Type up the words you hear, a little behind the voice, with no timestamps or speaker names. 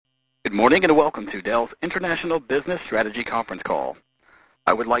Good morning and welcome to Dell's International Business Strategy Conference Call.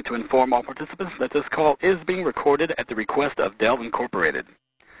 I would like to inform all participants that this call is being recorded at the request of Dell Incorporated.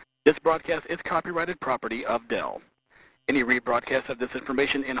 This broadcast is copyrighted property of Dell. Any rebroadcast of this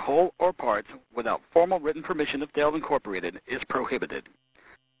information in whole or parts without formal written permission of Dell Incorporated is prohibited.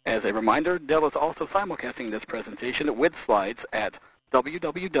 As a reminder, Dell is also simulcasting this presentation with slides at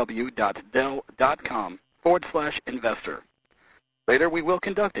www.dell.com/investor. Later, we will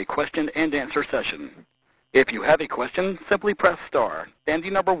conduct a question-and-answer session. If you have a question, simply press star, then the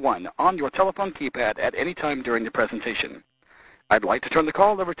number 1 on your telephone keypad at any time during the presentation. I'd like to turn the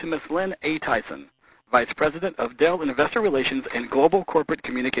call over to Ms. Lynn A. Tyson, Vice President of Dell Investor Relations and Global Corporate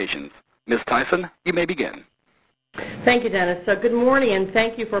Communications. Ms. Tyson, you may begin. Thank you, Dennis. Good morning, and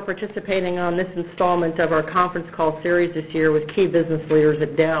thank you for participating on this installment of our conference call series this year with key business leaders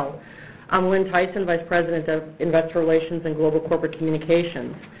at Dell. I'm Lynn Tyson, Vice President of Investor Relations and Global Corporate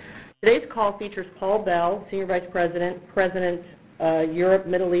Communications. Today's call features Paul Bell, Senior Vice President, Europe,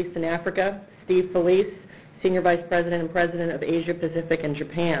 Middle East, and Africa, Steve Felice, Senior Vice President and President of Asia Pacific and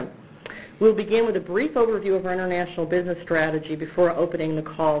Japan. We'll begin with a brief overview of our international business strategy before opening the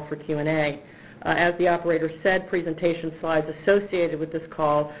call for Q&A. As the operator said, presentation slides associated with this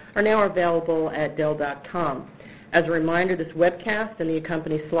call are now available at Dell.com. As a reminder, this webcast and the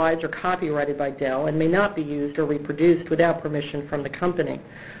accompanying slides are copyrighted by Dell and may not be used or reproduced without permission from the company.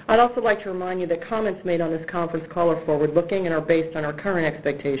 I'd also like to remind you that comments made on this conference call are forward-looking and are based on our current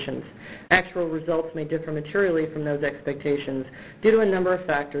expectations. Actual results may differ materially from those expectations due to a number of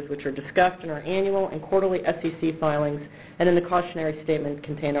factors which are discussed in our annual and quarterly SEC filings and in the cautionary statement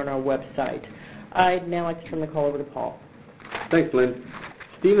contained on our website. I'd now like to turn the call over to Paul. Thanks, Lynn.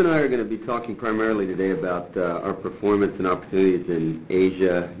 Steve and I are going to be talking primarily today about our performance and opportunities in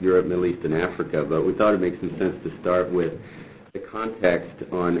Asia, Europe, Middle East, and Africa, but we thought it makes some sense to start with the context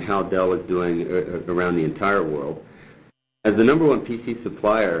on how Dell is doing around the entire world. As the number 1 PC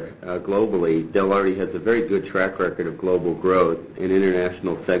supplier globally, Dell already has a very good track record of global growth, and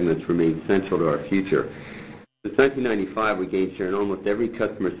international segments remain central to our future. Since 1995, we gained share in almost every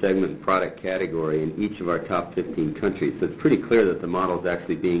customer segment and product category in each of our top 15 countries, so it's pretty clear that the model is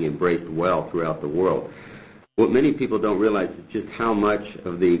actually being embraced well throughout the world. What many people don't realize is just how much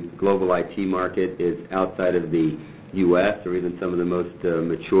of the global IT market is outside of the U.S. or even some of the most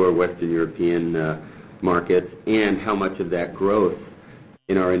mature Western European markets, and how much of that growth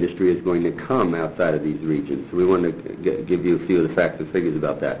in our industry is going to come outside of these regions. So we want to give you a few of the facts and figures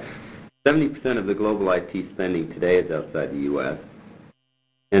about that. 70% of the global IT spending today is outside the U.S.,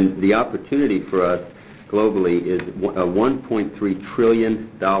 and the opportunity for us globally is a $1.3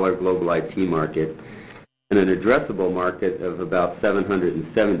 trillion global IT market and an addressable market of about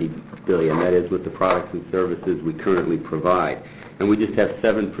 $770 billion. That is with the products and services we currently provide. And we just have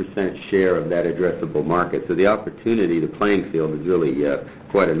 7% share of that addressable market. So the opportunity, the playing field, is really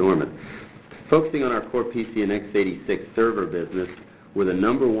quite enormous. Focusing on our core PC and x86 server business, we're the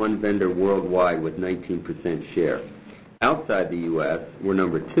number 1 vendor worldwide with 19% share. Outside the U.S., we're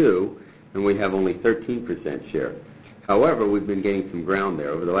number 2, and we have only 13% share. However, we've been gaining some ground there.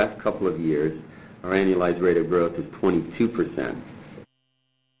 Over the last couple of years, our annualized rate of growth is 22%.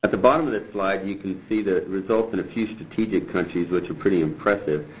 At the bottom of this slide, you can see the results in a few strategic countries, which are pretty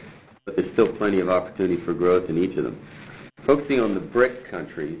impressive, but there's still plenty of opportunity for growth in each of them. Focusing on the BRIC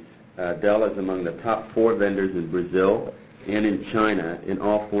countries, Dell is among the top 4 vendors in Brazil and in China in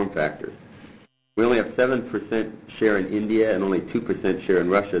all form factors. We only have 7% share in India and only 2% share in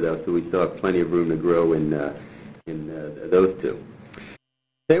Russia, though, so we still have plenty of room to grow in those two.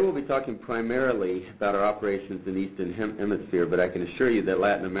 Today we'll be talking primarily about our operations in the Eastern Hemisphere, but I can assure you that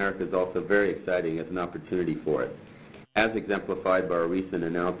Latin America is also very exciting as an opportunity for us, as exemplified by our recent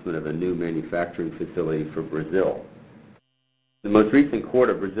announcement of a new manufacturing facility for Brazil. The most recent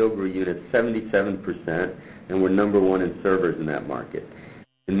quarter, Brazil grew units 77%, and we're number 1 in servers in that market.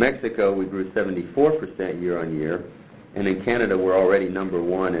 In Mexico, we grew 74% year-on-year, and in Canada, we're already number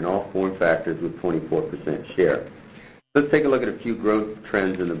 1 in all form factors with 24% share. Let's take a look at a few growth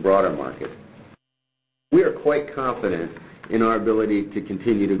trends in the broader market. We are quite confident in our ability to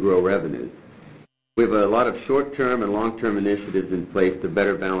continue to grow revenues. We have a lot of short-term and long-term initiatives in place to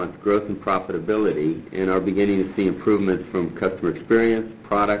better balance growth and profitability, and are beginning to see improvements from customer experience,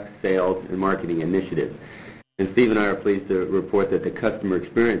 product, sales, and marketing initiatives. And Steve and I are pleased to report that the customer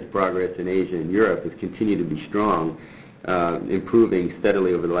experience progress in Asia and Europe has continued to be strong, improving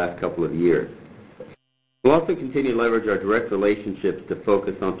steadily over the last couple of years. We'll also continue to leverage our direct relationships to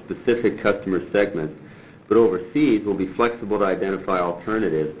focus on specific customer segments, But overseas, we'll be flexible to identify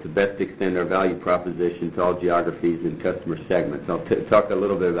alternatives to best extend our value proposition to all geographies and customer segments. I'll talk a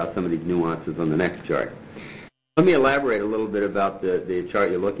little bit about some of these nuances on the next chart. Let me elaborate a little bit about the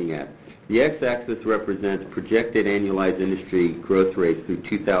chart you're looking at. The x-axis represents projected annualized industry growth rates through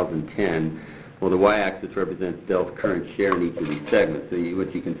 2010, while the y-axis represents Dell's current share in each of these segments. So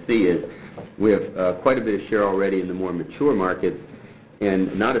what you can see is we have quite a bit of share already in the more mature markets,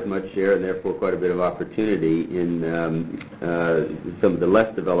 and not as much share, and therefore quite a bit of opportunity in some of the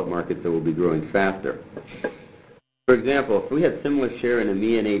less developed markets that will be growing faster. For example, if we had similar share in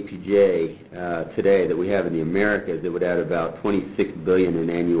EMEA and APJ today that we have in the Americas, it would add about $26 billion in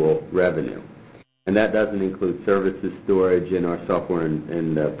annual revenue. And that doesn't include services, storage, and our software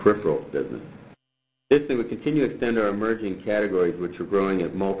and peripherals business. Additionally, we continue to extend our emerging categories, which are growing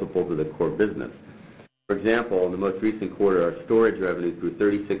at multiples of the core business. For example, in the most recent quarter, our storage revenue grew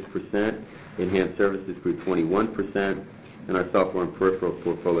 36%, enhanced services grew 21%, and our software and peripherals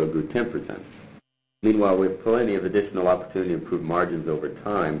portfolio grew 10%. Meanwhile, we have plenty of additional opportunity to improve margins over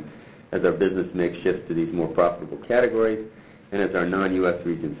time as our business mix shifts to these more profitable categories and as our non-U.S.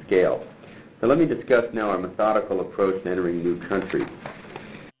 regions scale. So let me discuss now our methodical approach to entering new countries.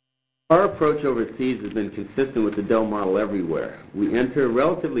 Our approach overseas has been consistent with the Dell model everywhere. We enter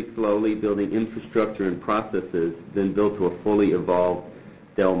relatively slowly, building infrastructure and processes, then build to a fully evolved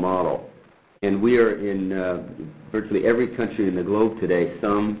Dell model. And we are in virtually every country in the globe today,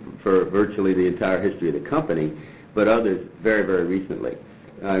 some for virtually the entire history of the company, but others very, very recently.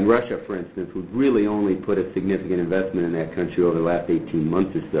 In Russia, for instance, we've really only put a significant investment in that country over the last 18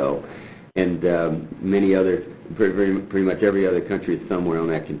 months or so, and many others, pretty much every other country is somewhere on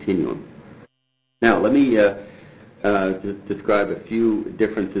that continuum. Now, let me just describe a few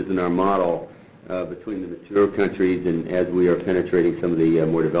differences in our model between the mature countries and as we are penetrating some of the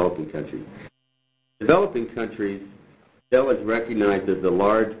more developing countries. Developing countries, Dell is recognized as a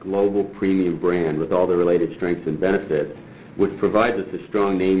large global premium brand with all the related strengths and benefits, which provides us a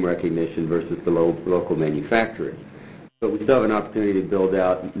strong name recognition versus the local manufacturers. But we still have an opportunity to build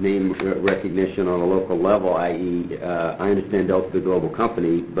out name recognition on a local level, i.e., I understand Dell's a global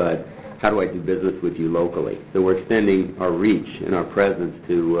company, but how do I do business with you locally? So we're extending our reach and our presence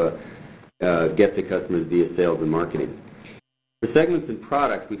to get to customers via sales and marketing. For segments and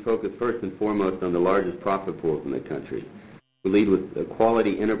products, we focus first and foremost on the largest profit pools in the country. We lead with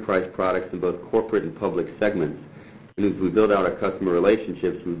quality enterprise products in both corporate and public segments. And as we build out our customer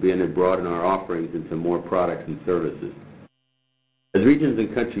relationships, we begin to broaden our offerings into more products and services. As regions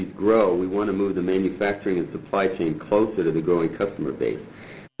and countries grow, we want to move the manufacturing and supply chain closer to the growing customer base.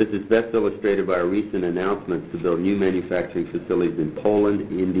 This is best illustrated by our recent announcements to build new manufacturing facilities in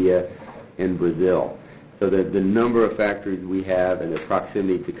Poland, India, and Brazil. So that the number of factories we have and the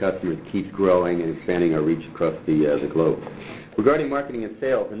proximity to customers keeps growing and expanding our reach across the globe. Regarding marketing and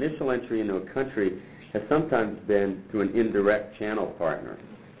sales, initial entry into a country has sometimes been through an indirect channel partner,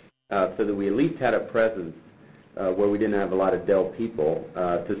 so that we at least had a presence where we didn't have a lot of Dell people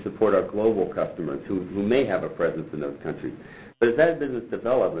to support our global customers who may have a presence in those countries. But as that business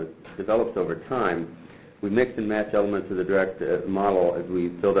develops over time, we mix and match elements of the direct model as we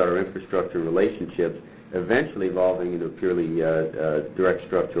build out our infrastructure and relationships, eventually evolving into a purely direct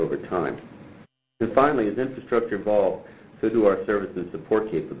structure over time. And finally, as infrastructure evolves, so do our service and support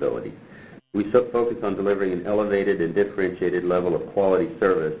capabilities. We focus on delivering an elevated and differentiated level of quality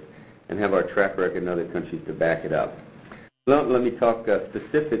service and have our track record in other countries to back it up. Let me talk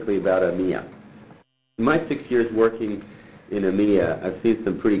specifically about EMEA. In my 6 years working in EMEA, I've seen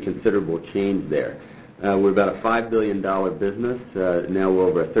some pretty considerable change there. We're about a $5 billion business. Now we're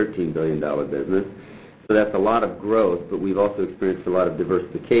over a $13 billion business. So that's a lot of growth, but we've also experienced a lot of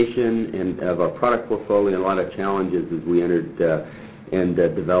diversification and of our product portfolio and a lot of challenges as we entered and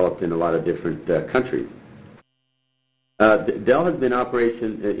developed in a lot of different countries. Dell has been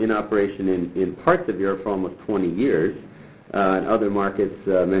in operation in parts of Europe for almost 20 years. In other markets,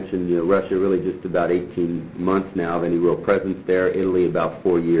 mentioned Russia, really just about 18 months now of any real presence there. Italy about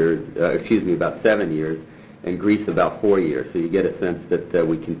 7 years, and Greece about 4 years. So you get a sense that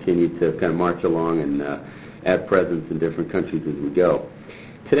we continue to kind of march along and add presence in different countries as we go.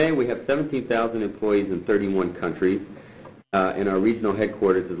 Today we have 17,000 employees in 31 countries, and our regional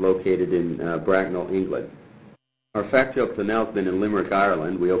headquarters is located in Bracknell, England. Our factory up to now has been in Limerick,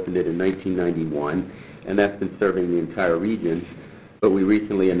 Ireland. We opened it in 1991, and that's been serving the entire region. But we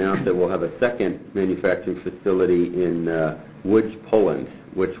recently announced that we'll have a second manufacturing facility in Łódź, Poland,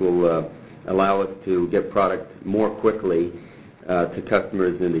 which will allow us to get product more quickly to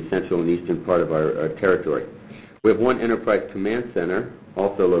customers in the central and eastern part of our territory. We have one enterprise command center,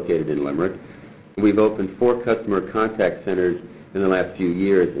 also located in Limerick. We've opened 4 customer contact centers in the last few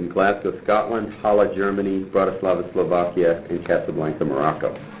years in Glasgow, Scotland, Halle, Germany, Bratislava, Slovakia, and Casablanca,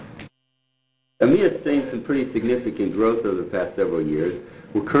 Morocco. EMEA has seen some pretty significant growth over the past several years.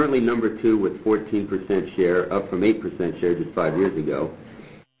 We're currently number 2 with 14% share, up from 8% share just 5 years ago.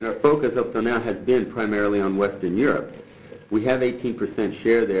 And our focus up to now has been primarily on Western Europe. We have 18%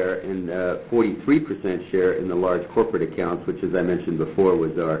 share there and 43% share in the large corporate accounts, which, as I mentioned before,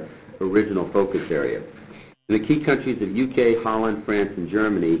 was our original focus area. In the key countries of UK, Holland, France, and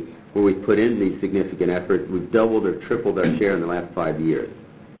Germany, where we've put in these significant efforts, we've doubled or tripled our share in the last 5 years.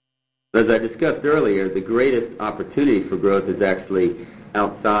 As I discussed earlier, the greatest opportunity for growth is actually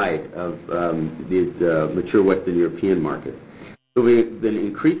outside of these mature Western European markets. So we've been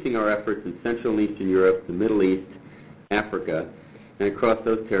increasing our efforts in Central and Eastern Europe, the Middle East, Africa, and across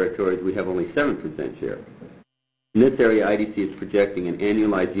those territories we have only 7% share. In this area, IDC is projecting an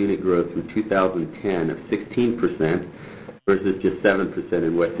annualized unit growth through 2010 of 16% versus just 7%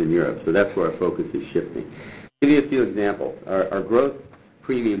 in Western Europe. So that's where our focus is shifting. I'll give you a few examples. Our growth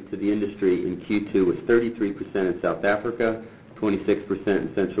premium to the industry in Q2 was 33% in South Africa, 26%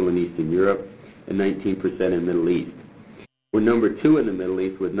 in Central and Eastern Europe, and 19% in Middle East. We're number 2 in the Middle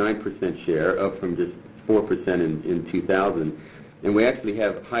East with 9% share, up from just 4% in 2000. And we actually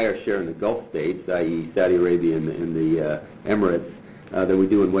have higher share in the Gulf states, i.e. Saudi Arabia and the Emirates, than we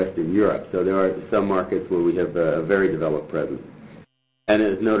do in Western Europe. So there are some markets where we have a very developed presence. And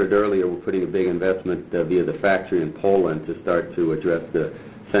as noted earlier, we're putting a big investment via the factory in Poland to start to address the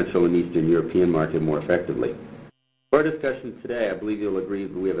Central and Eastern European market more effectively. For our discussion today, I believe you'll agree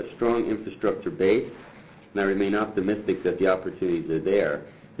that we have a strong infrastructure base, and I remain optimistic that the opportunities are there.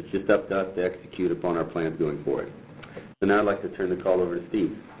 It's just up to us to execute upon our plans going forward. So now I'd like to turn the call over to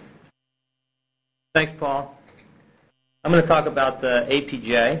Steve. Thanks, Paul. I'm going to talk about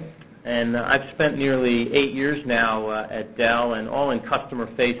APJ, and I've spent nearly 8 years now at Dell, and all in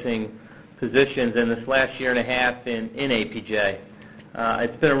customer-facing positions, in this last year and a half in APJ.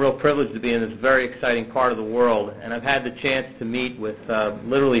 It's been a real privilege to be in this very exciting part of the world, and I've had the chance to meet with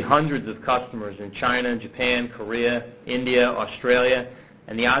literally hundreds of customers in China, Japan, Korea, India, Australia,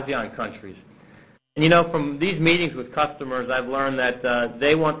 and the ASEAN countries. And you know, from these meetings with customers, I've learned that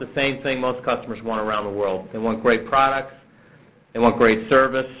they want the same thing most customers want around the world. They want great products, they want great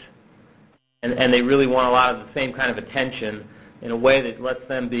service, and they really want a lot of the same kind of attention in a way that lets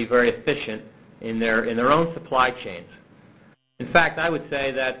them be very efficient in their own supply chains. In fact, I would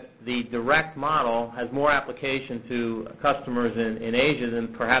say that the direct model has more application to customers in Asia than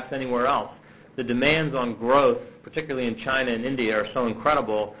perhaps anywhere else. The demands on growth, particularly in China and India, are so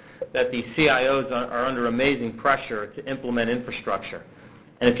incredible that the CIOs are under amazing pressure to implement infrastructure.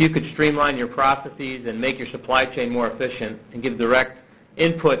 And if you could streamline your processes and make your supply chain more efficient and give direct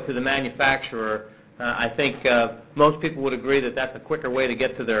input to the manufacturer, I think most people would agree that that's a quicker way to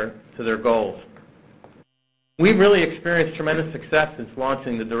get to their goals. We've really experienced tremendous success since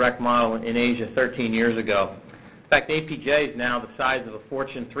launching the direct model in Asia 13 years ago. In fact, APJ is now the size of a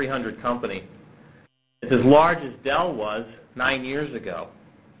Fortune 300 company. It's as large as Dell was 9 years ago,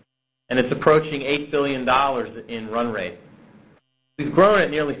 and it's approaching $8 billion in run rate. We've grown at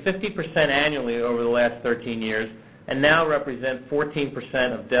nearly 50% annually over the last 13 years and now represent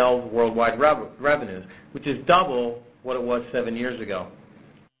 14% of Dell's worldwide revenues, which is double what it was 7 years ago.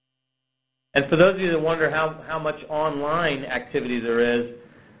 And for those of you that wonder how much online activity there is,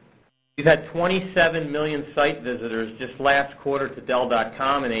 we've had 27 million site visitors just last quarter to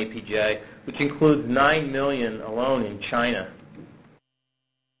Dell.com in APJ, which includes 9 million alone in China.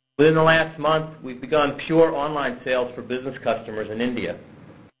 Within the last month, we've begun pure online sales for business customers in India.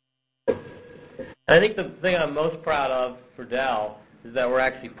 And I think the thing I'm most proud of for Dell is that we're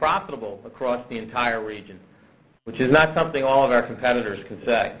actually profitable across the entire region, which is not something all of our competitors can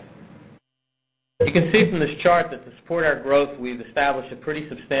say. You can see from this chart that to support our growth, we've established a pretty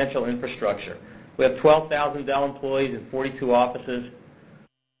substantial infrastructure. We have 12,000 Dell employees in 42 offices,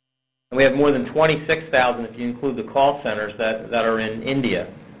 and we have more than 26,000 if you include the call centers that are in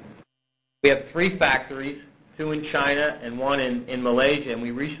India. We have 3 factories, 2 in China and 1 in Malaysia, and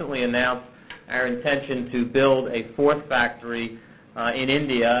we recently announced our intention to build a 4th factory in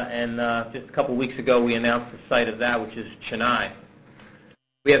India, and just a couple weeks ago we announced the site of that, which is Chennai.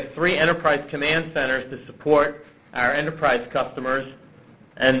 We have 3 enterprise command centers to support our enterprise customers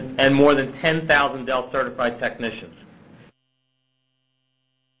and more than 10,000 Dell certified technicians.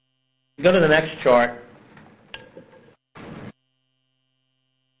 Go to the next chart.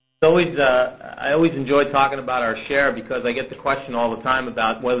 I always enjoy talking about our share because I get the question all the time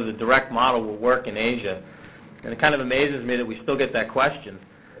about whether the direct model will work in Asia. And it kind of amazes me that we still get that question.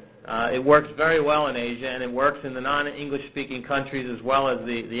 It works very well in Asia, and it works in the non-English speaking countries as well as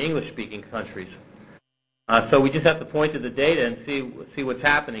the English speaking countries. So we just have to point to the data and see what's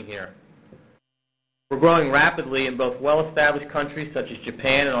happening here. We're growing rapidly in both well-established countries such as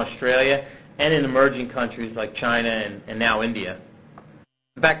Japan and Australia, and in emerging countries like China and now India.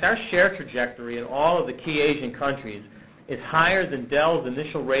 In fact, our share trajectory in all of the key Asian countries is higher than Dell's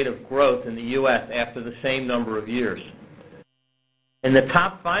initial rate of growth in the U.S. after the same number of years. In the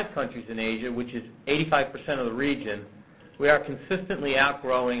top 5 countries in Asia, which is 85% of the region, we are consistently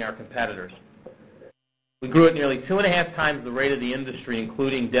outgrowing our competitors. We grew at nearly 2.5 times the rate of the industry,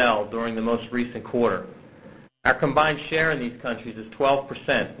 including Dell, during the most recent quarter. Our combined share in these countries is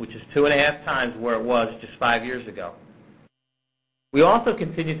 12%, which is 2.5 times where it was just 5 years ago. We also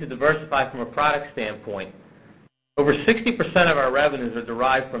continue to diversify from a product standpoint. Over 60% of our revenues are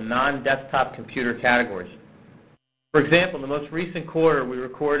derived from non-desktop computer categories. For example, in the most recent quarter, we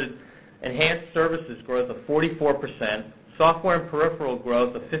recorded enhanced services growth of 44%, software and peripheral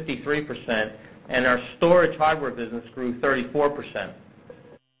growth of 53%, and our storage hardware business grew 34%.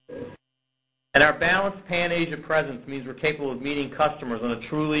 And our balanced pan-Asia presence means we're capable of meeting customers on a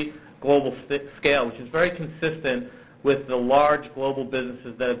truly global scale, which is very consistent with the large global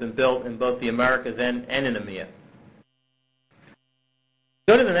businesses that have been built in both the Americas and in EMEA.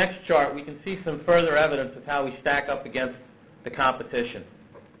 Go to the next chart. We can see some further evidence of how we stack up against the competition.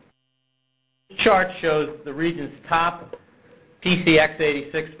 This chart shows the region's top PC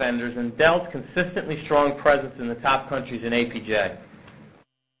x86 vendors and Dell's consistently strong presence in the top countries in APJ.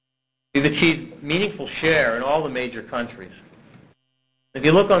 We've achieved meaningful share in all the major countries. If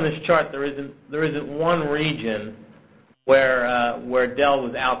you look on this chart, there isn't one region where Dell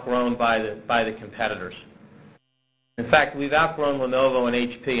was outgrown by the competitors. In fact, we've outgrown Lenovo and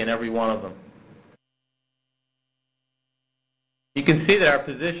HP in every one of them. You can see that our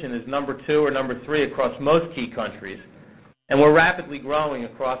position is number 2 or number 3 across most key countries, and we're rapidly growing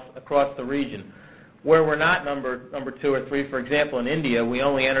across the region. Where we're not number 2 or 3, for example, in India, we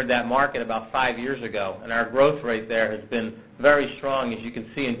only entered that market about 5 years ago, and our growth rate there has been very strong, as you can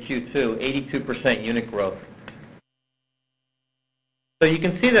see in Q2, 82% unit growth. So you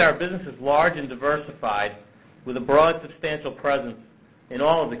can see that our business is large and diversified with a broad, substantial presence in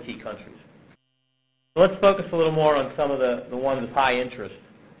all of the key countries. So let's focus a little more on some of the ones of high interest.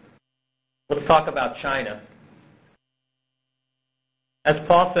 Let's talk about China. As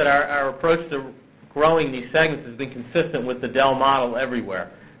Paul said, our approach to growing these segments has been consistent with the Dell model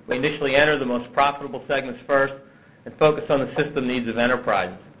everywhere. We initially enter the most profitable segments first and focus on the system needs of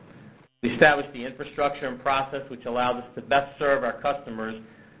enterprises. We established the infrastructure and process which allows us to best serve our customers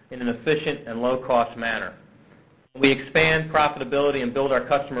in an efficient and low-cost manner. We expand profitability and build our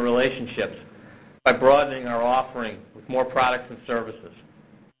customer relationships by broadening our offering with more products and services.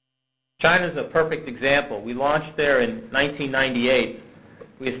 China is a perfect example. We launched there in 1998.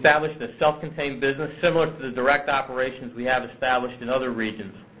 We established a self-contained business similar to the direct operations we have established in other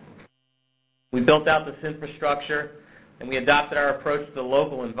regions. We built out this infrastructure, and we adopted our approach to the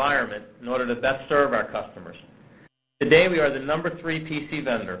local environment in order to best serve our customers. Today, we are the number 3 PC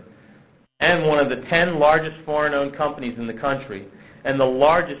vendor and one of the 10 largest foreign-owned companies in the country and the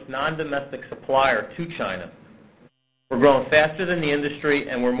largest non-domestic supplier to China. We're growing faster than the industry,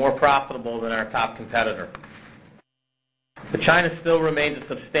 and we're more profitable than our top competitor. But China still remains a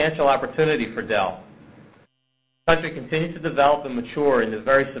substantial opportunity for Dell. The country continues to develop and mature into a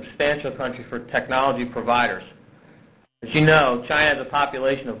very substantial country for technology providers. As you know, China has a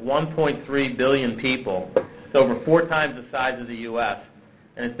population of 1.3 billion people. It's over 4 times the size of the U.S.,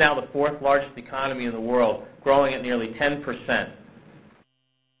 and it's now the 4th largest economy in the world, growing at nearly 10%. It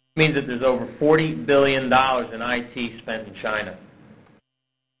means that there's over $40 billion in IT spent in China.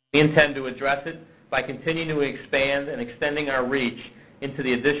 We intend to address it by continuing to expand and extending our reach into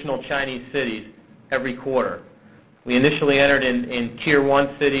the additional Chinese cities every quarter. We initially entered in Tier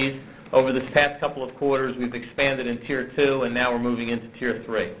 1 cities. Over this past couple of quarters, we've expanded in Tier 2, and now we're moving into Tier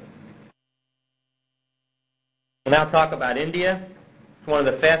 3. We'll now talk about India. It's one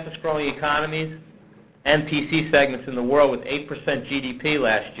of the fastest-growing economies and PC segments in the world with 8% GDP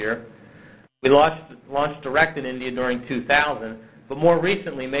last year. We launched direct in India during 2000, but more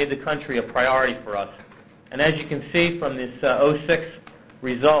recently made the country a priority for us. And as you can see from this 06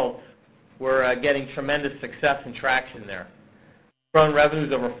 results, we're getting tremendous success and traction there. Grown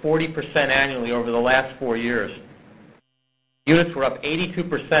revenues over 40% annually over the last 4 years. Units were up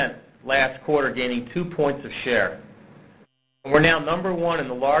 82% last quarter, gaining 2 points of share. And we're now number 1 in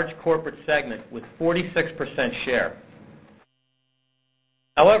the large corporate segment with 46% share.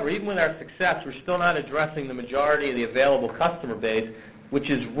 However, even with our success, we're still not addressing the majority of the available customer base which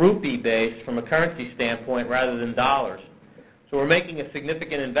is rupee-based from a currency standpoint rather than dollars. So we're making a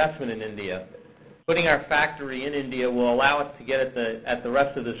significant investment in India. Putting our factory in India will allow us to get at the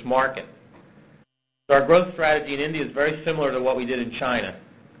rest of this market. So our growth strategy in India is very similar to what we did in China.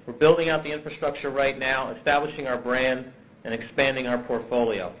 We're building out the infrastructure right now, establishing our brand, and expanding our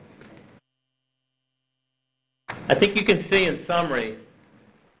portfolio. I think you can see in summary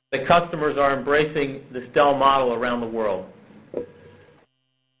that customers are embracing this Dell model around the world.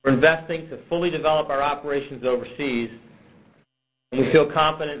 We're investing to fully develop our operations overseas, and we feel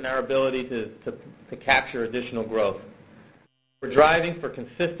confident in our ability to capture additional growth. We're driving for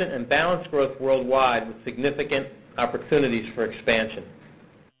consistent and balanced growth worldwide with significant opportunities for expansion.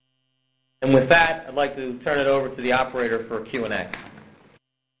 And with that, I'd like to turn it over to the operator for a Q&A.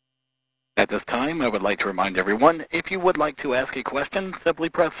 At this time, I would like to remind everyone, if you would like to ask a question, simply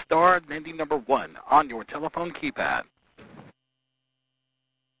press star and then the number 1 on your telephone keypad.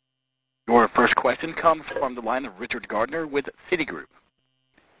 Your first question comes from the line of Richard Gardner with Citigroup.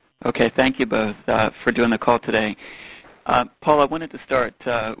 Okay, thank you both for doing the call today. Paul, I wanted to start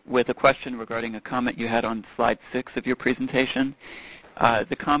with a question regarding a comment you had on slide 6 of your presentation.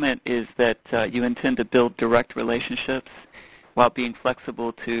 The comment is that you intend to build direct relationships while being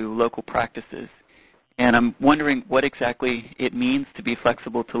flexible to local practices. And I'm wondering what exactly it means to be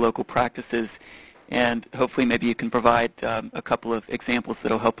flexible to local practices, and hopefully maybe you can provide a couple of examples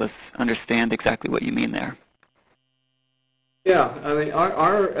that will help us understand exactly what you mean there. Yeah, I mean,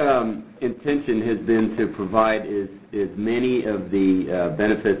 our intention has been to provide as many of the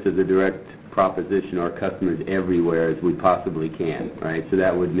benefits of the direct proposition to our customers everywhere as we possibly can, right? So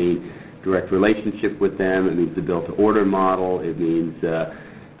that would mean direct relationship with them. It means the built-to-order model. It means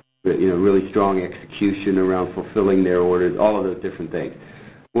really strong execution around fulfilling their orders, all of those different things.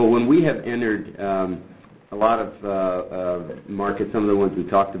 Well, when we have entered a lot of markets, some of the ones we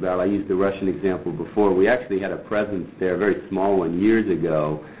talked about, I used the Russian example before, we actually had a presence there, a very small one, years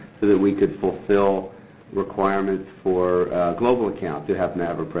ago, so that we could fulfill requirements for global accounts who happen to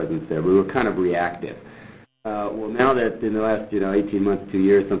have a presence there. We were kind of reactive. Well, now that in the last 18 months, 2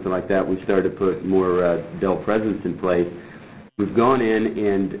 years, something like that, we've started to put more Dell presence in place. We've gone in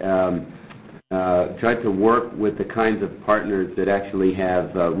and tried to work with the kinds of partners that actually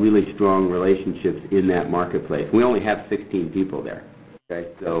have really strong relationships in that marketplace. We only have 16 people there.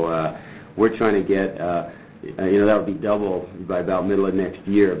 Okay, so we're trying to get, that'll be double by about middle of next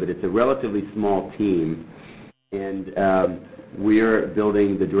year, but it's a relatively small team, and we're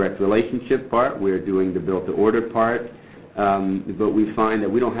building the direct relationship part. We're doing the built-to-order part, but we find that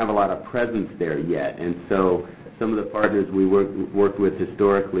we don't have a lot of presence there yet, and so some of the partners we worked with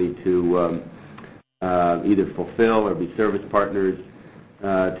historically to either fulfill or be service partners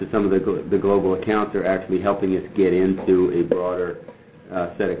to some of the global accounts are actually helping us get into a broader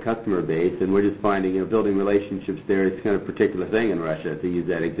set of customer base, and we're just finding, building relationships there is kind of a particular thing in Russia, to use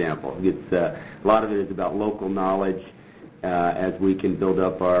that example. It's a lot of it is about local knowledge as we can build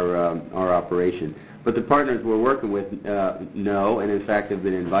up our operation. But the partners we're working with know, and in fact have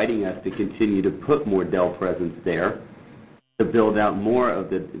been inviting us to continue to put more Dell presence there, to build out more of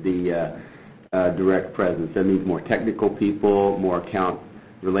the direct presence. That means more technical people, more account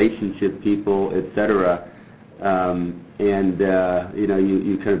relationship people, etc.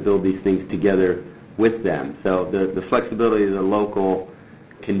 You kind of build these things together with them. So the flexibility of the local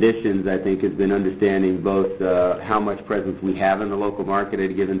conditions, I think, has been understanding both how much presence we have in the local market at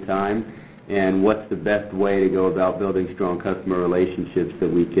a given time and what's the best way to go about building strong customer relationships that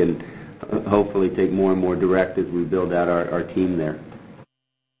we can hopefully take more and more direct as we build out our team there.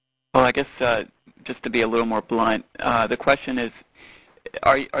 Well, I guess just to be a little more blunt, the question is,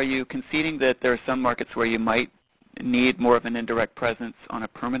 are you conceding that there are some markets where you might need more of an indirect presence on a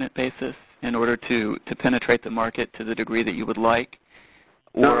permanent basis in order to penetrate the market to the degree that you would like?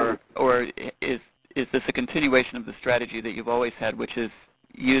 Or is this a continuation of the strategy that you've always had, which is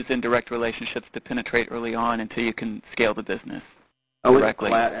use indirect relationships to penetrate early on until you can scale the business directly?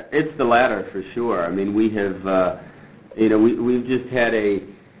 It's the latter for sure. I mean, we have, we've just had a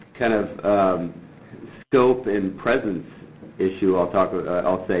kind of scope and presence issue.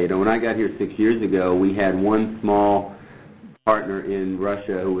 I'll say, when I got here 6 years ago, we had one small partner in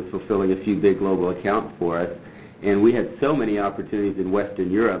Russia who was fulfilling a few big global accounts for us, and we had so many opportunities in Western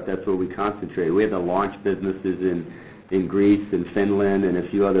Europe. That's where we concentrated. We had to launch businesses in Greece and Finland and a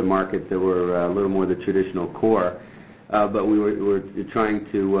few other markets that were a little more the traditional core, but we were trying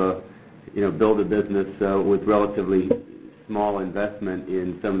to build a business with relatively small investment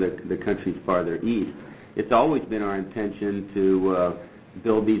in some of the countries farther east. It's always been our intention to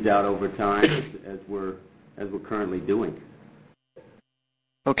build these out over time as we're currently doing.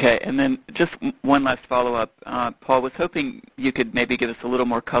 Okay, and then just one last follow-up. Paul, was hoping you could maybe give us a little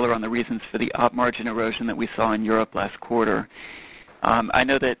more color on the reasons for the op margin erosion that we saw in Europe last quarter. I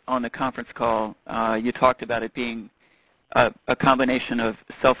know that on the conference call you talked about it being a combination of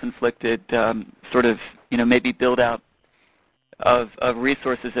self-inflicted sort of, maybe build-out of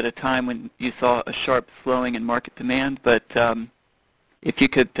resources at a time when you saw a sharp slowing in market demand, but if you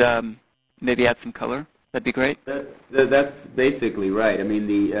could maybe add some color, that'd be great. That's basically right. I mean,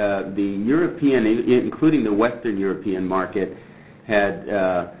 the European, including the Western European market, had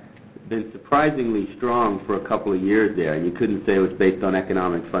been surprisingly strong for a couple of years there. You couldn't say it was based on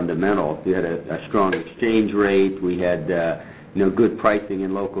economic fundamentals. We had a strong exchange rate. We had good pricing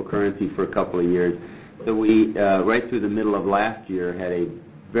in local currency for a couple of years. So we, right through the middle of last year, had a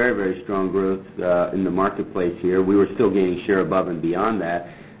very, very strong growth in the marketplace here. We were still gaining share above and beyond that.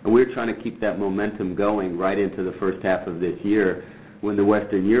 And we're trying to keep that momentum going right into the first half of this year when the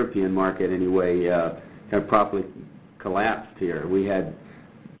Western European market, anyway, had properly collapsed here. We had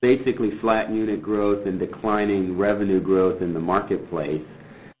basically flat unit growth and declining revenue growth in the marketplace,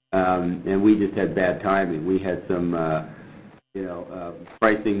 and we just had bad timing. We had some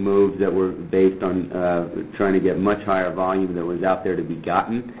pricing moves that were based on trying to get much higher volume that was out there to be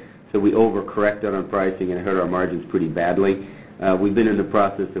gotten. So we overcorrected on pricing and it hurt our margins pretty badly. We've been in the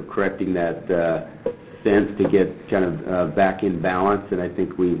process of correcting that since to get kind of back in balance, and I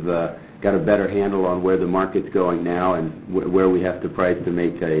think we've got a better handle on where the market's going now and where we have to price to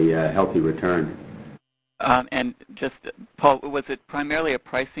make a healthy return. And just, Paul, was it primarily a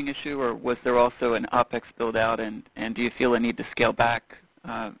pricing issue, or was there also an OpEx build-out, and do you feel a need to scale back,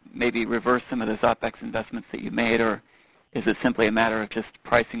 maybe reverse some of those OpEx investments that you made, or is it simply a matter of just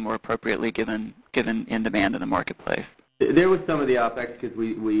pricing more appropriately given in demand in the marketplace? There was some of the OpEx because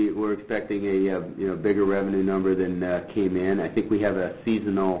we were expecting a bigger revenue number than came in. I think we have a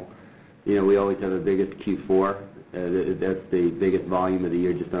seasonal, we always have the biggest Q4. That's the biggest volume of the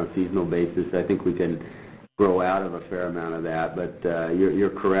year just on a seasonal basis. I think we can grow out of a fair amount of that, but you're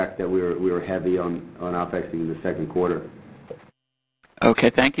correct that we were heavy on OpEx in the second quarter.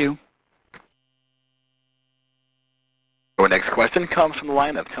 Okay, thank you. Our next question comes from the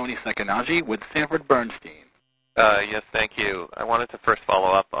line of Tony Sacconaghi with Sanford Bernstein. Yes, thank you. I wanted to first follow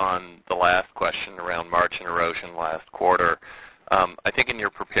up on the last question around margin erosion last quarter. I think in your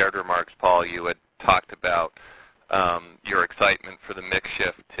prepared remarks, Paul, you had talked about your excitement for the mix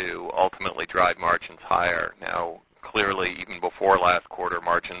shift to ultimately drive margins higher. Now, clearly, even before last quarter,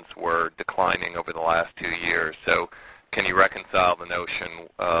 margins were declining over the last 2 years. So can you reconcile the notion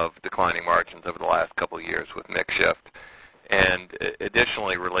of declining margins over the last couple of years with mix shift? And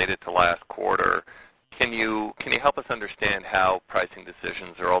additionally, related to last quarter, can you help us understand how pricing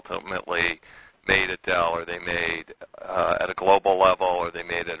decisions are ultimately made at Dell? Are they made at a global level? Are they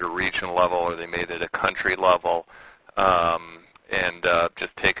made at a regional level? Are they made at a country level? And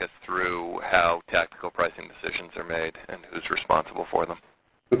just take us through how tactical pricing decisions are made and who's responsible for them.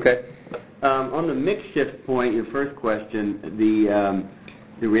 Okay. On the mix shift point, your first question,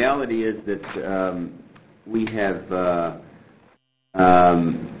 the reality is that we have the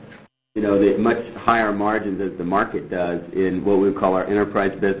much higher margins as the market does in what we call our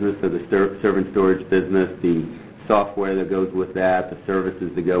enterprise business, so the server and storage business, the software that goes with that, the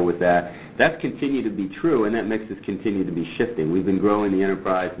services that go with that. That's continued to be true, and that mix has continued to be shifting. We've been growing the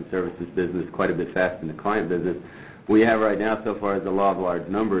enterprise and services business quite a bit faster than the client business. We have right now, so far as the law of large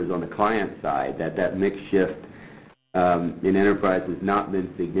numbers on the client side, that mix shift in enterprise has not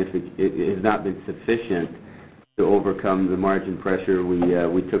been significant. It has not been sufficient to overcome the margin pressure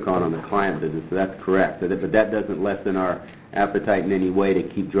we took on the client business. So that's correct. But that doesn't lessen our appetite in any way to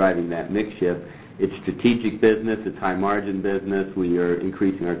keep driving that mix shift. It's strategic business. It's high margin business. We are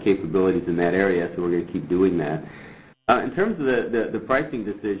increasing our capabilities in that area, so we're going to keep doing that. In terms of the pricing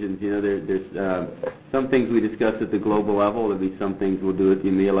decisions, there's some things we discuss at the global level. There'll be some things we'll do at the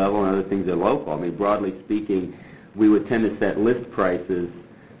EMEA level, and other things at local. I mean, broadly speaking, we would tend to set list prices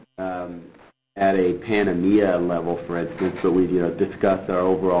at a pan-EMEA level, for instance, but we discuss our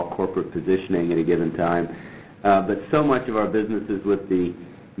overall corporate positioning at a given time. But so much of our business is with the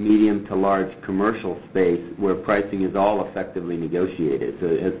medium to large commercial space where pricing is all effectively negotiated. So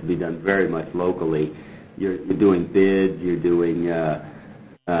it has to be done very much locally. You're doing bids, you're doing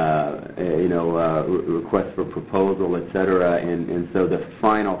requests for proposal, et cetera, and so the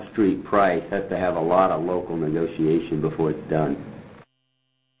final street price has to have a lot of local negotiation before it's done.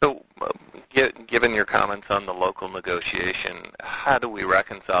 So given your comments on the local negotiation, how do we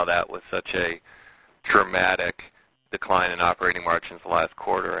reconcile that with such a dramatic decline in operating margins the last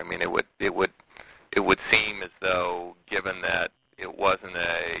quarter? I mean, it would seem as though, given that it wasn't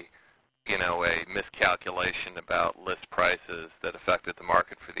a miscalculation about list prices that affected the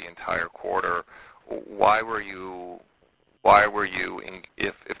market for the entire quarter. Why were you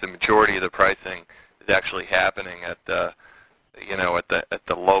if the majority of the pricing is actually happening at the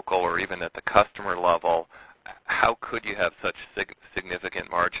local or even at the customer level, how could you have such significant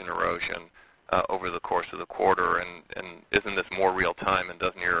margin erosion over the course of the quarter? And isn't this more real time, and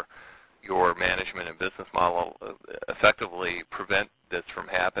doesn't your management and business model effectively prevent this from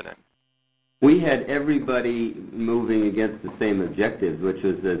happening? We had everybody moving against the same objectives, which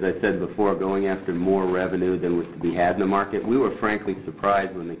was, as I said before, going after more revenue than was to be had in the market. We were frankly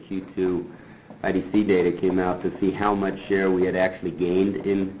surprised when the Q2 IDC data came out to see how much share we had actually gained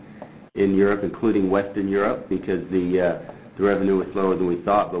in Europe, including Western Europe, because the revenue was slower than we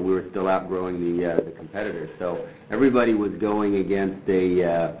thought, but we were still outgrowing the competitors. So everybody was going against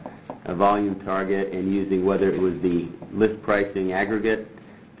a volume target and using, whether it was the list pricing aggregate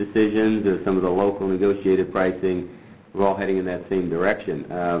decisions or some of the local negotiated pricing, we're all heading in that same direction.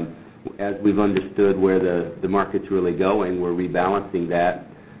 As we've understood where the market's really going, we're rebalancing that,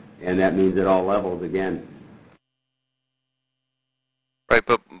 and that means at all levels again. Right,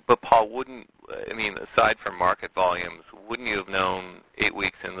 but Paul, aside from market volumes, wouldn't you have known 8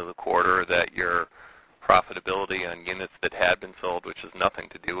 weeks into the quarter that your profitability on units that had been sold, which has nothing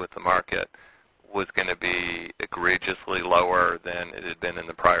to do with the market, was going to be egregiously lower than it had been in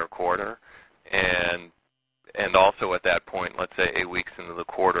the prior quarter? And also at that point, let's say 8 weeks into the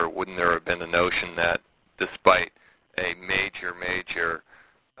quarter, wouldn't there have been a notion that despite a major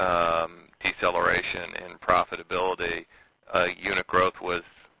deceleration in profitability, unit growth was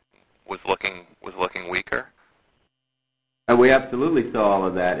looking weaker? We absolutely saw all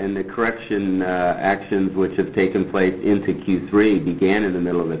of that, and the correction actions which have taken place into Q3 began in the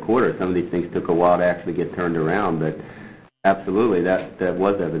middle of the quarter. Some of these things took a while to actually get turned around, but absolutely, that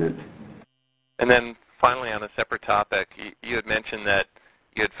was evident. And then finally, on a separate topic, you had mentioned that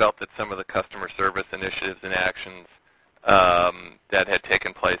you had felt that some of the customer service initiatives and actions that had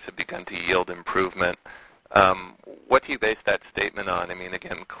taken place had begun to yield improvement. What do you base that statement on?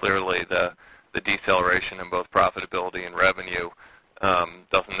 Again, clearly the deceleration in both profitability and revenue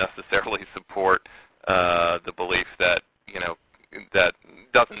doesn't necessarily support the belief that that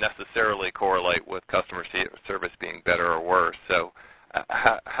doesn't necessarily correlate with customer service being better or worse. So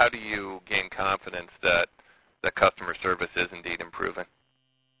how do you gain confidence that the customer service is indeed improving?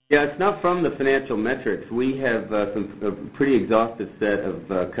 Yeah, it's not from the financial metrics. We have a pretty exhaustive set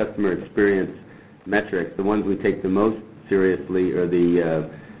of customer experience metrics. The ones we take the most seriously are the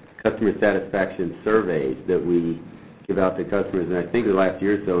customer satisfaction surveys that we give out to customers. And I think the last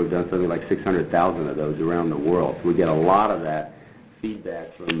year or so we've done something like 600,000 of those around the world. So we get a lot of that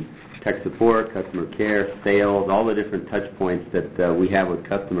feedback from tech support, customer care, sales, all the different touch points that we have with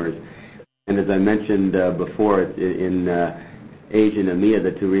customers. And as I mentioned before, in Asia and EMEA,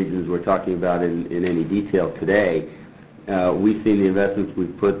 the two regions we're talking about in any detail today, we've seen the investments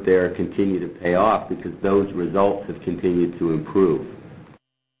we've put there continue to pay off because those results have continued to improve.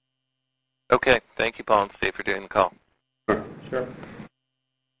 Okay. Thank you, Paul and Steve, for doing the call. Sure.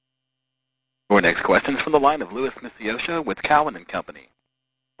 Our next question is from the line of Louis Miscioscia with Cowen and Company.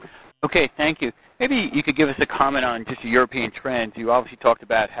 Okay, thank you. Maybe you could give us a comment on just the European trends. You obviously talked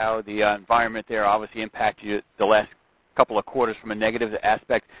about how the environment there obviously impacted you the last couple of quarters from a negative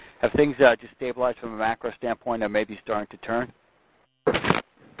aspect. Have things just stabilized from a macro standpoint or maybe starting to turn?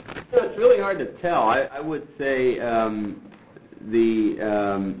 It's really hard to tell. I would say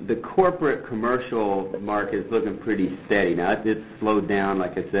the corporate commercial market is looking pretty steady. Now, it's slowed down.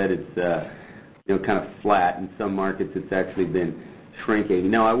 Like I said, it's kind of flat. In some markets, it's actually been shrinking.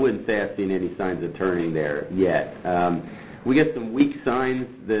 No, I wouldn't say I've seen any signs of turning there yet. We get some weak signs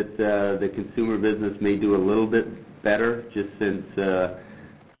that the consumer business may do a little bit better, just since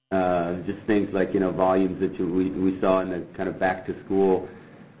just things like volumes that we saw in the kind of back to school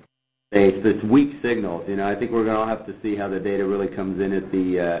space. But it's weak signals. I think we're going to all have to see how the data really comes in at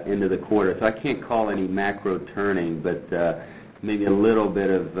the end of the quarter. So I can't call any macro turning, but maybe a little bit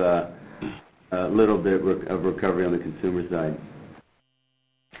of recovery on the consumer side.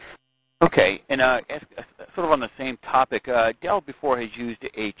 Okay, and sort of on the same topic, Dell before has used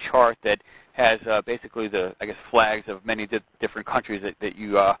a chart that has basically the, flags of many different countries that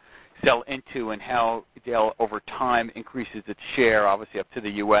you sell into and how Dell over time increases its share, obviously up to the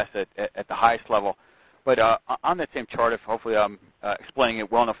U.S. at the highest level. But on that same chart, if hopefully I'm explaining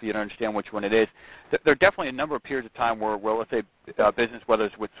it well enough for you to understand which one it is, there are definitely a number of periods of time where let's say business, whether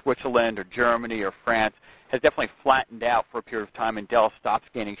it's with Switzerland or Germany or France, has definitely flattened out for a period of time and Dell stops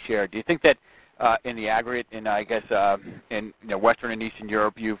gaining share. Do you think that in the aggregate, and I guess in Western and Eastern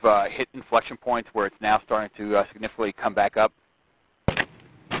Europe, you've hit inflection points where it's now starting to significantly come back up?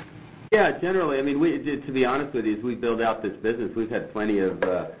 Yeah, generally. I mean, to be honest with you, as we build out this business, we've had plenty of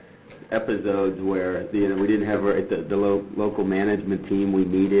episodes where we didn't have the local management team we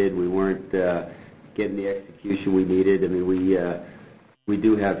needed. We weren't getting the execution we needed. I mean, we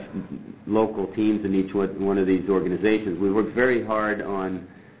do have local teams in each one of these organizations. We worked very hard on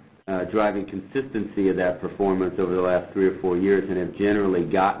driving consistency of that performance over the last 3 or 4 years and have generally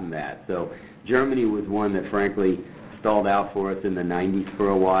gotten that. So Germany was one that, frankly, stalled out for us in the 90s for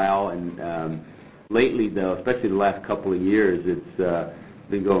a while, and lately, though, especially the last couple of years, it's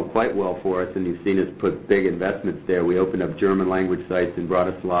been going quite well for us, and you've seen us put big investments there. We opened up German language sites in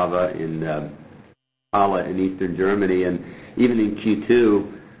Bratislava, in Halle, in Eastern Germany, and even in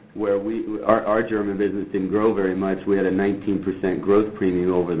Q2, where our German business didn't grow very much, we had a 19% growth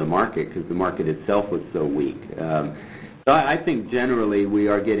premium over the market because the market itself was so weak. So I think generally we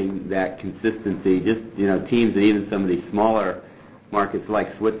are getting that consistency. Just teams and even some of these smaller markets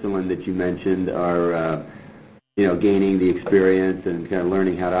like Switzerland that you mentioned are gaining the experience and kind of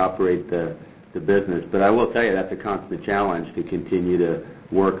learning how to operate the business. But I will tell you that's a constant challenge to continue to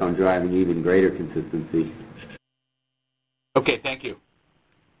work on driving even greater consistency. Okay, thank you.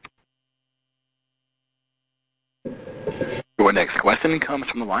 Your next question comes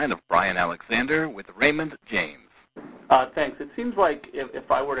from the line of Brian Alexander with Raymond James. Thanks. It seems like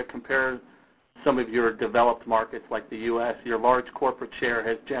if I were to compare some of your developed markets like the U.S., your large corporate share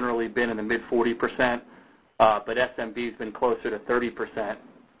has generally been in the mid-40%, but SMB has been closer to 30%.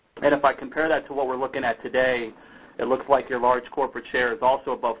 And if I compare that to what we're looking at today, it looks like your large corporate share is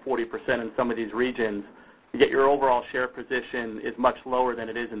also above 40% in some of these regions, yet your overall share position is much lower than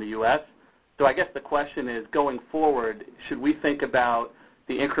it is in the U.S. So I guess the question is, going forward, should we think about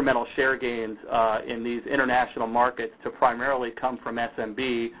the incremental share gains in these international markets to primarily come from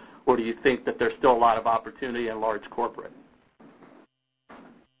SMB, or do you think that there's still a lot of opportunity in large corporate?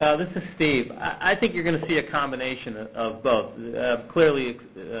 This is Steve. I think you're going to see a combination of both. Clearly,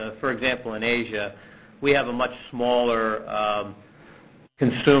 for example, in Asia, we have a much smaller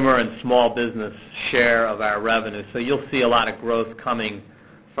consumer and small business share of our revenue, so you'll see a lot of growth coming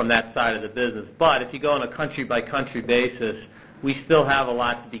from that side of the business. But if you go on a country-by-country basis, we still have a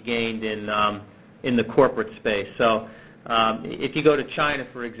lot to be gained in the corporate space. So if you go to China,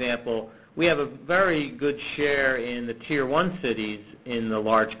 for example, we have a very good share in the Tier 1 cities in the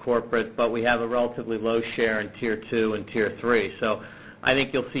large corporate, but we have a relatively low share in Tier 2 and Tier 3. So I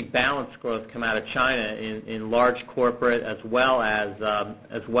think you'll see balanced growth come out of China in large corporate as well as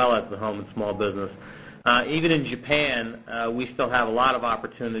the home and small business. Even in Japan, we still have a lot of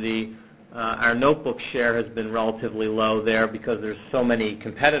opportunity. Our notebook share has been relatively low there because there's so many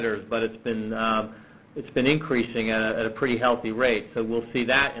competitors, but it's been increasing at a pretty healthy rate. So we'll see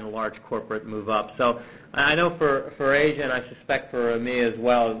that in large corporate move up. So I know for Asia, and I suspect for EMEA as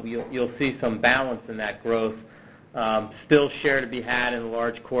well, you'll see some balance in that growth. Still share to be had in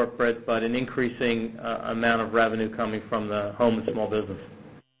large corporate, but an increasing amount of revenue coming from the home and small business.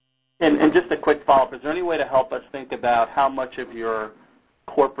 And just a quick follow-up, is there any way to help us think about how much of your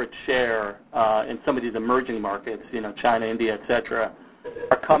corporate share in some of these emerging markets, China, India, et cetera,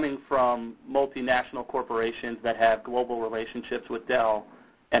 are coming from multinational corporations that have global relationships with Dell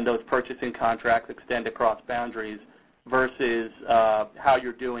and those purchasing contracts extend across boundaries versus how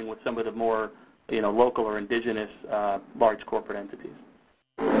you're doing with some of the more local or indigenous large corporate entities?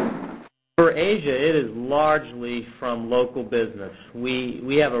 For Asia, it is largely from local business.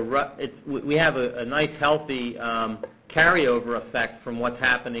 We have a nice, healthy carryover effect from what's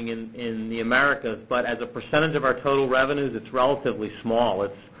happening in the Americas, but as a percentage of our total revenues, it's relatively small.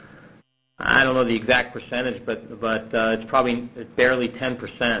 I don't know the exact percentage, but it's barely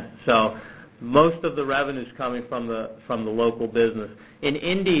 10%. So most of the revenue is coming from the local business. In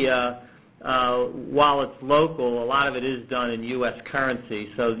India, while it's local, a lot of it is done in U.S.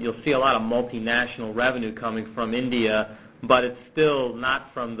 currency, so you'll see a lot of multinational revenue coming from India, but it's still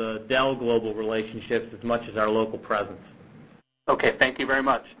not from the Dell global relationships as much as our local presence. Okay, thank you very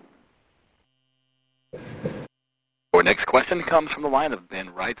much. Our next question comes from the line of Ben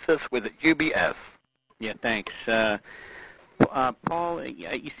Reitzes with UBS. Yeah, thanks. Paul,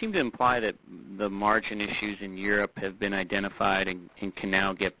 you seem to imply that the margin issues in Europe have been identified and can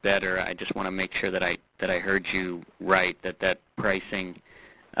now get better. I just want to make sure that I heard you right, that pricing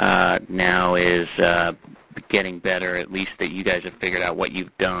now is getting better, at least that you guys have figured out what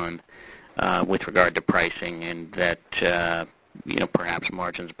you've done with regard to pricing, and that perhaps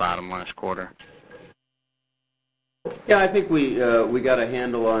margins bottom last quarter. Yeah, I think we got a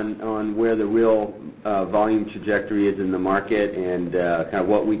handle on where the real volume trajectory is in the market and kind of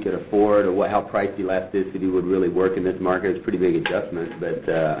what we could afford or how price elasticity would really work in this market. It's a pretty big adjustment, but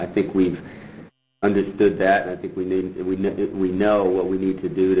I think we've understood that, and I think we know what we need to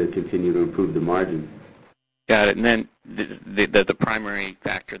do to continue to improve the margins. Got it. And then the primary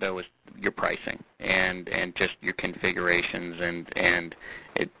factor, though, is your pricing and just your configurations and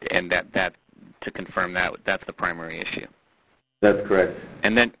that to confirm that's the primary issue. That's correct.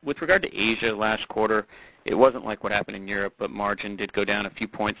 And then with regard to Asia last quarter, it wasn't like what happened in Europe, but margin did go down a few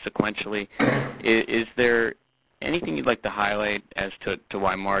points sequentially. Is there anything you'd like to highlight as to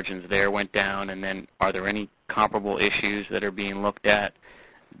why margins there went down? And then are there any comparable issues that are being looked at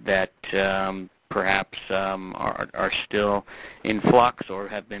that perhaps are still in flux or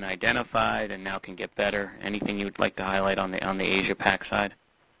have been identified and now can get better? Anything you would like to highlight on the Asia Pac side?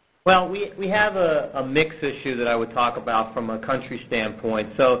 Well, we have a mix issue that I would talk about from a country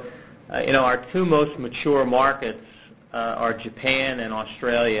standpoint. So, our two most mature markets are Japan and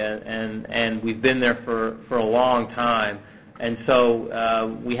Australia, and we've been there for a long time. And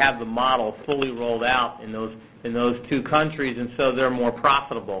so we have the model fully rolled out in those two countries, and so they're more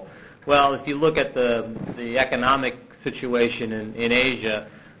profitable. Well, if you look at the economic situation in Asia,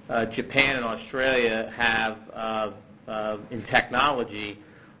 Japan and Australia have, in technology,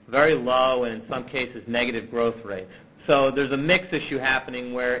 very low and in some cases negative growth rates. So there's a mix issue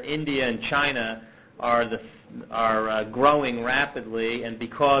happening where India and China are growing rapidly, and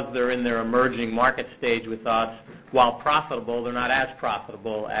because they're in their emerging market stage with us, while profitable, they're not as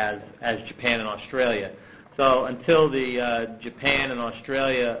profitable as Japan and Australia. So until the Japan and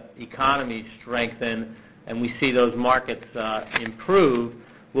Australia economies strengthen and we see those markets improve,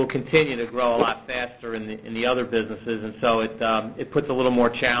 we'll continue to grow a lot faster in the other businesses, and so it puts a little more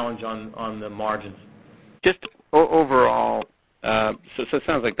challenge on the margins. Just overall, so it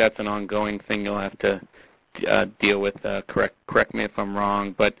sounds like that's an ongoing thing you'll have to deal with. Correct me if I'm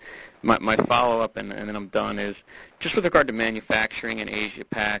wrong, but my follow-up, and then I'm done, is just with regard to manufacturing in Asia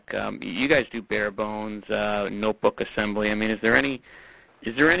Pac. You guys do bare bones notebook assembly. I mean, is there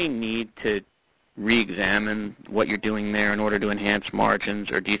any need to re-examine what you're doing there in order to enhance margins,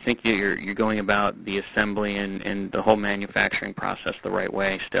 or do you think you're going about the assembly and the whole manufacturing process the right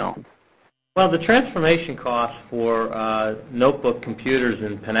way still? Well, the transformation cost for notebook computers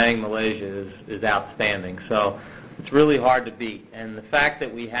in Penang, Malaysia is outstanding, so it's really hard to beat. And the fact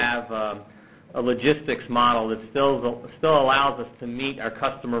that we have a logistics model that still allows us to meet our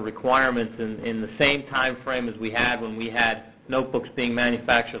customer requirements in the same time frame as we had when we had notebooks being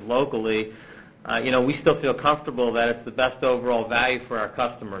manufactured locally, we still feel comfortable that it's the best overall value for our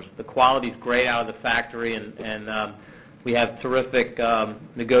customers. The quality's great out of the factory, and we have terrific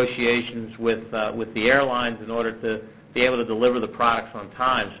negotiations with the airlines in order to be able to deliver the products on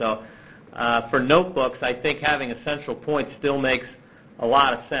time. So for notebooks, I think having a central point still makes a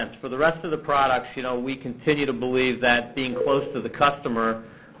lot of sense. For the rest of the products, we continue to believe that being close to the customer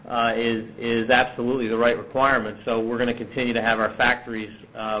is absolutely the right requirement. So we're going to continue to have our factories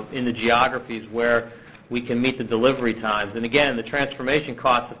in the geographies where we can meet the delivery times. And again, the transformation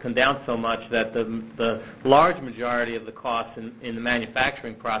costs have come down so much that the large majority of the costs in the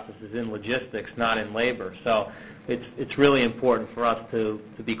manufacturing process is in logistics, not in labor. So it's really important for us to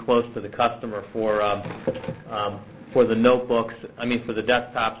be close to the customer for the notebooks, for the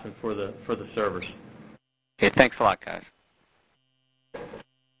desktops and for the servers. Okay, thanks a lot, guys.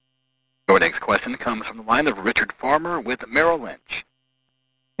 Our next question comes from the line of Richard Farmer with Merrill Lynch.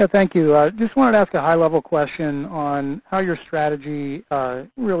 Yeah, thank you. Just wanted to ask a high-level question on how your strategy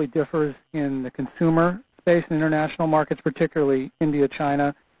really differs in the consumer space in international markets, particularly India,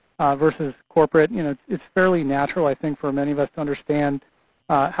 China, versus corporate. It's fairly natural, I think, for many of us to understand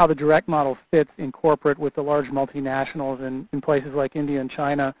how the direct model fits in corporate with the large multinationals in places like India and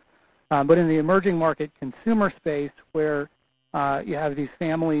China. But in the emerging market consumer space, where you have these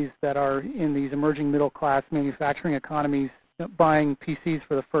families that are in these emerging middle-class manufacturing economies buying PCs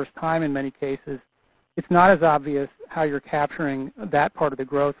for the first time in many cases, it's not as obvious how you're capturing that part of the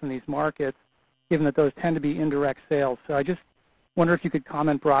growth in these markets, given that those tend to be indirect sales. So I just wonder if you could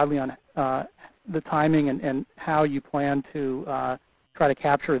comment broadly on the timing and how you plan to try to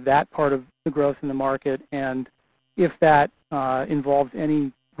capture that part of the growth in the market, and if that involves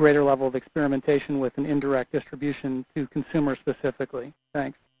any greater level of experimentation with an indirect distribution to consumers specifically.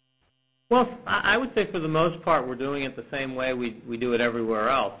 Thanks. Well, I would say for the most part we're doing it the same way we do it everywhere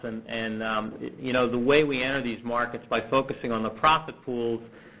else. And the way we enter these markets by focusing on the profit pools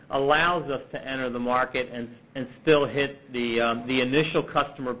allows us to enter the market and still hit the initial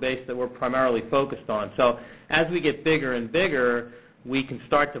customer base that we're primarily focused on. So as we get bigger and bigger, we can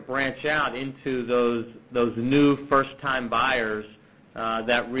start to branch out into those new first-time buyers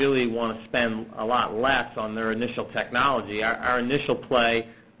that really want to spend a lot less on their initial technology. Our initial play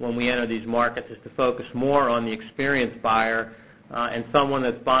when we enter these markets is to focus more on the experienced buyer and someone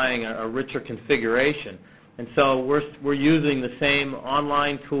that's buying a richer configuration. And so we're using the same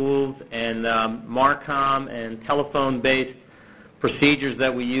online tools and Marcom and telephone-based procedures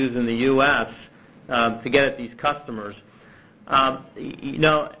that we use in the U.S. To get at these customers.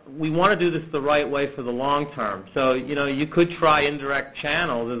 We want to do this the right way for the long term. So, you could try indirect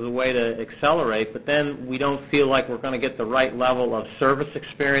channels as a way to accelerate, but then we don't feel like we're going to get the right level of service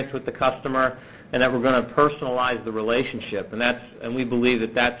experience with the customer and that we're going to personalize the relationship. And we believe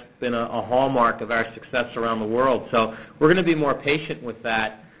that that's been a hallmark of our success around the world. So we're going to be more patient with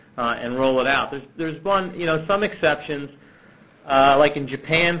that and roll it out. There's some exceptions, like in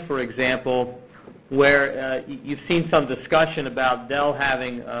Japan, for example, where you've seen some discussion about Dell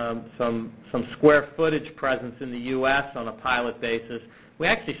having some square footage presence in the U.S. on a pilot basis. We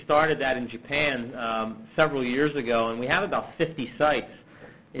actually started that in Japan several years ago, and we have about 50 sites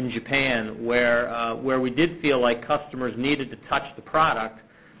in Japan where we did feel like customers needed to touch the product,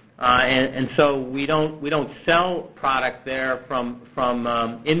 and so we don't sell product there from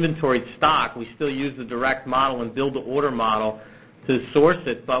inventoried stock. We still use the direct model and build the order model to source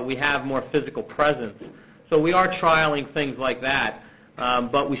it, but we have more physical presence. So we are trialing things like that,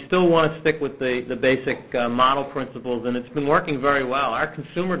 but we still want to stick with the basic model principles, and it's been working very well. Our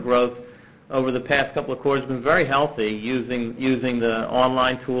consumer growth over the past couple of quarters has been very healthy using the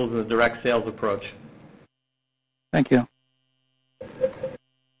online tools and the direct sales approach. Thank you.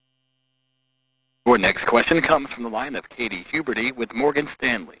 Our next question comes from the line of Katy Huberty with Morgan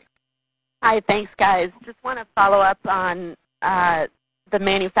Stanley. Hi, thanks, guys. Just want to follow up on the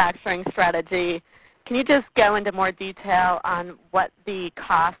manufacturing strategy. Can you just go into more detail on what the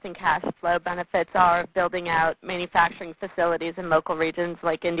cost and cash flow benefits are of building out manufacturing facilities in local regions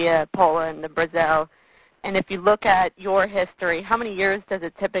like India, Poland, and Brazil? And if you look at your history, how many years does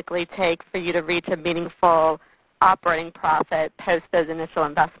it typically take for you to reach a meaningful operating profit post those initial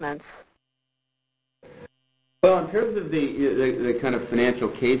investments? Well, in terms of the kind of financial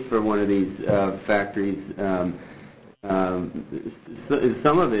case for one of these factories,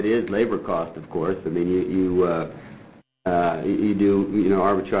 some of it is labor cost, of course. I mean, you do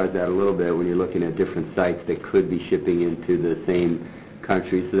arbitrage that a little bit when you're looking at different sites that could be shipping into the same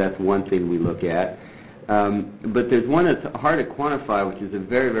country. So that's one thing we look at. But there's one that's hard to quantify, which is a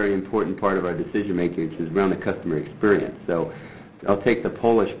very, very important part of our decision making, which is around the customer experience. So I'll take the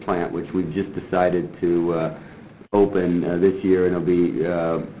Polish plant, which we've just decided to open this year, and it'll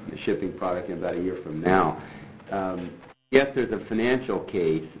be shipping product in about a year from now. Yes, there's a financial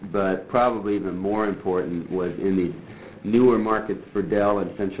case, but probably even more important was in these newer markets for Dell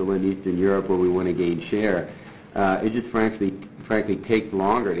in Central and Eastern Europe where we want to gain share. It just frankly takes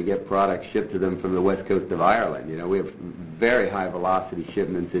longer to get products shipped to them from the west coast of Ireland. We have very high velocity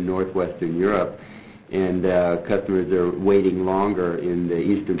shipments in northwestern Europe, and customers are waiting longer in the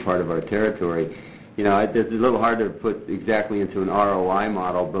eastern part of our territory. It's a little hard to put exactly into an ROI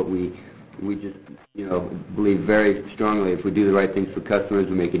model, but we just believe very strongly if we do the right things for customers,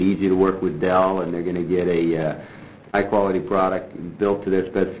 we make it easy to work with Dell, and they're going to get a high-quality product built to their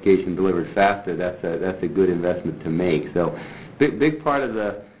specification, delivered faster. That's a good investment to make. So, big part of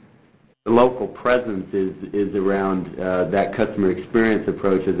the local presence is around that customer experience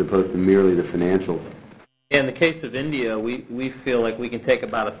approach as opposed to merely the financials. In the case of India, we feel like we can take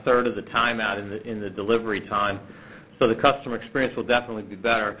about a third of the time out in the delivery time, so the customer experience will definitely be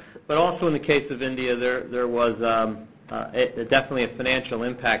better. But also in the case of India, there was definitely a financial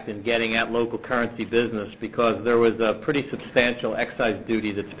impact in getting at local currency business because there was a pretty substantial excise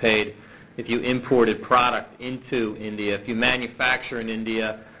duty that's paid if you imported product into India. If you manufacture in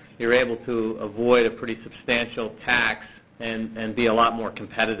India, you're able to avoid a pretty substantial tax and be a lot more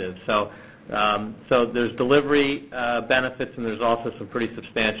competitive. So there's delivery benefits, and there's also some pretty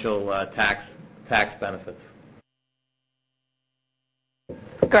substantial tax benefits.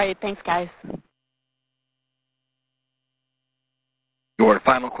 Great. Thanks, guys. Your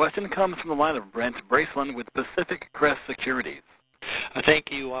final question comes from the line of Brent Bracelin with Pacific Crest Securities. Thank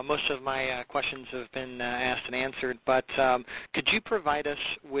you. Most of my questions have been asked and answered, but could you provide us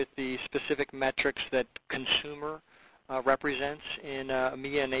with the specific metrics that consumer represents in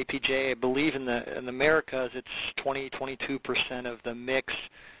EMEA and APJ? I believe in the Americas it's 22% of the mix,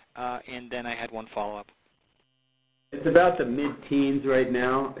 and then I had one follow-up. It's about the mid-teens right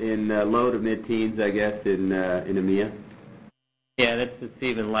now, in low to mid-teens, I guess, in EMEA. Yeah, it's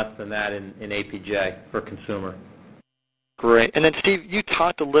even less than that in APJ for consumer. Great. And then, Steve, you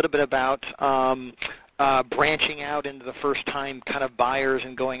talked a little bit about branching out into the first-time kind of buyers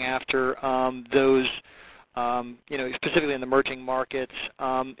and going after those, specifically in the emerging markets.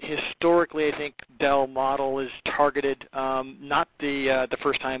 Historically, I think Dell model is targeted not the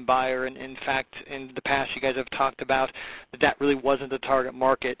first-time buyer. And in fact, in the past, you guys have talked about that really wasn't the target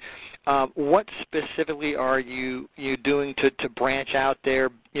market. What specifically are you doing to branch out there,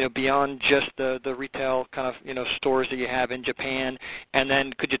 beyond just the retail kind of stores that you have in Japan? And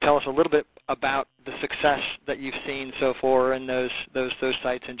then could you tell us a little bit about the success that you've seen so far in those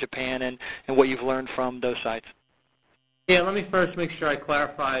sites in Japan and what you've learned from those sites? Yeah, let me first make sure I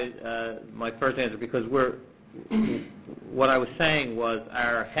clarify my first answer, because what I was saying was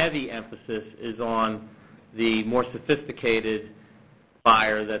our heavy emphasis is on the more sophisticated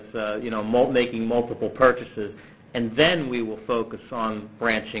buyer that's making multiple purchases, and then we will focus on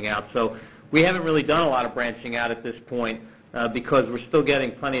branching out. So we haven't really done a lot of branching out at this point because we're still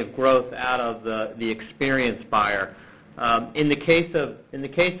getting plenty of growth out of the experienced buyer. In the case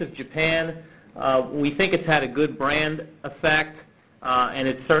of Japan, we think it's had a good brand effect, and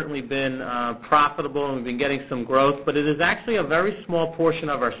it's certainly been profitable, and we've been getting some growth, but it is actually a very small portion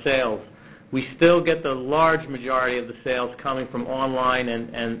of our sales. We still get the large majority of the sales coming from online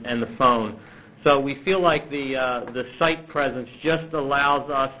and the phone. So we feel like the site presence just allows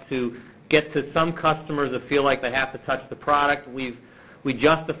us to get to some customers that feel like they have to touch the product. We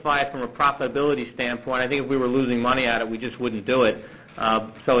justify it from a profitability standpoint. I think if we were losing money at it, we just wouldn't do it.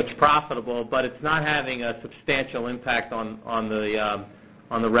 So it's profitable, but it's not having a substantial impact on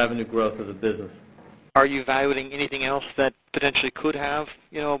the revenue growth of the business. Are you evaluating anything else that potentially could have,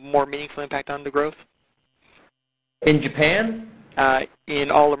 more meaningful impact on the growth? In Japan?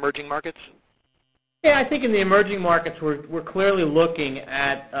 In all emerging markets? Yeah, I think in the emerging markets we're clearly looking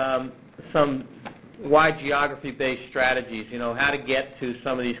at some wide geography-based strategies, how to get to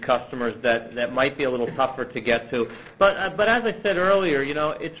some of these customers that might be a little tougher to get to. But as I said earlier,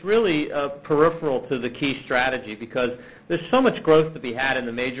 it's really peripheral to the key strategy, because there's so much growth to be had in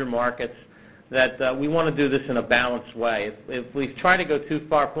the major markets that we want to do this in a balanced way. If we try to go too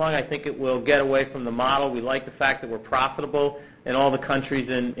far flung, I think it will get away from the model. We like the fact that we're profitable in all the countries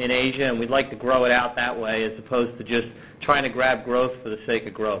in Asia, and we'd like to grow it out that way as opposed to just trying to grab growth for the sake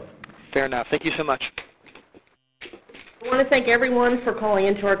of growth. Fair enough. Thank you so much. I want to thank everyone for calling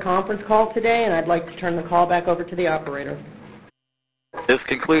into our conference call today, and I'd like to turn the call back over to the operator. This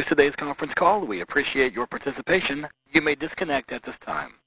concludes today's conference call. We appreciate your participation. You may disconnect at this time.